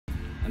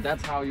And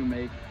that's how you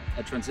make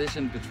a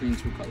transition between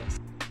two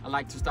colors. I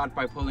like to start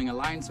by pulling a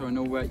line so I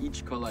know where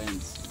each color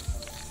ends.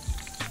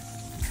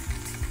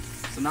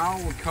 So now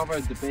we'll cover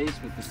the base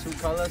with the two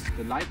colors,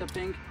 the lighter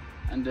pink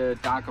and the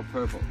darker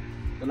purple.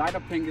 The lighter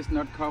pink is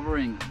not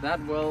covering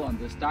that well on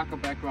this darker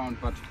background,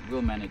 but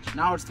we'll manage.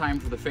 Now it's time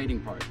for the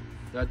fading part.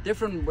 There are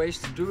different ways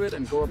to do it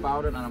and go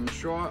about it, and I'm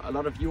sure a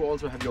lot of you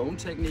also have your own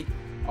technique.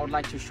 I would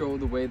like to show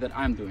the way that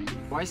I'm doing it.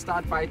 So I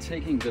start by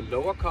taking the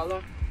lower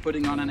color,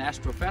 putting on an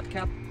Astro fat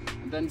cap,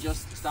 and then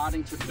just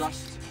starting to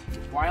dust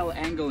while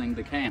angling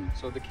the can.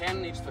 So the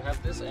can needs to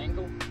have this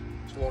angle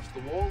towards the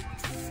wall,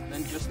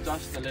 then just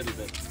dust a little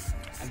bit.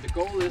 And the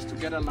goal is to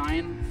get a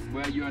line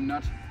where you are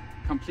not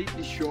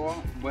completely sure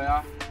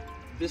where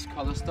this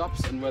color stops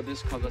and where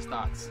this color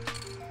starts.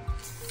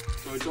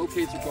 So it's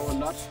okay to go a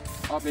lot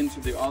up into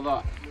the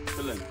other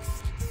fill-in.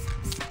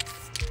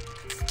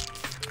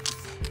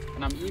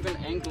 And I'm even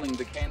angling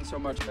the can so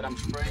much that I'm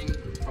spraying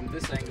from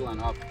this angle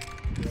and up.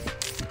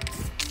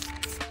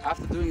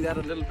 After doing that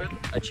a little bit,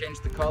 I change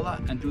the color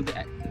and do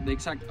the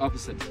exact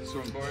opposite. So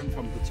I'm going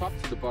from the top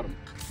to the bottom.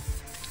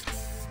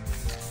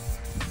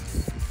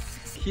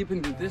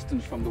 Keeping the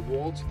distance from the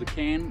wall to the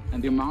can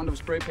and the amount of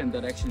spray paint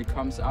that actually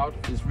comes out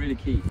is really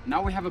key.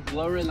 Now we have a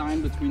blurry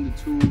line between the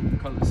two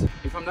colors.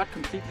 If I'm not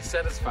completely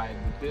satisfied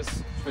with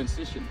this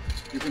transition,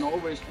 you can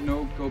always,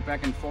 go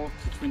back and forth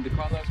between the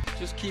colors.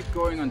 Just keep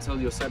going until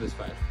you're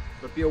satisfied.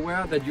 But be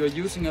aware that you're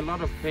using a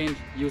lot of paint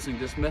using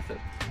this method.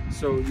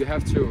 So you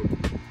have to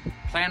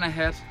plan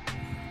ahead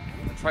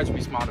and try to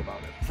be smart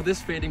about it. For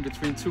this fading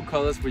between two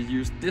colors, we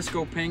use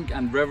Disco Pink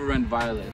and Reverend Violet.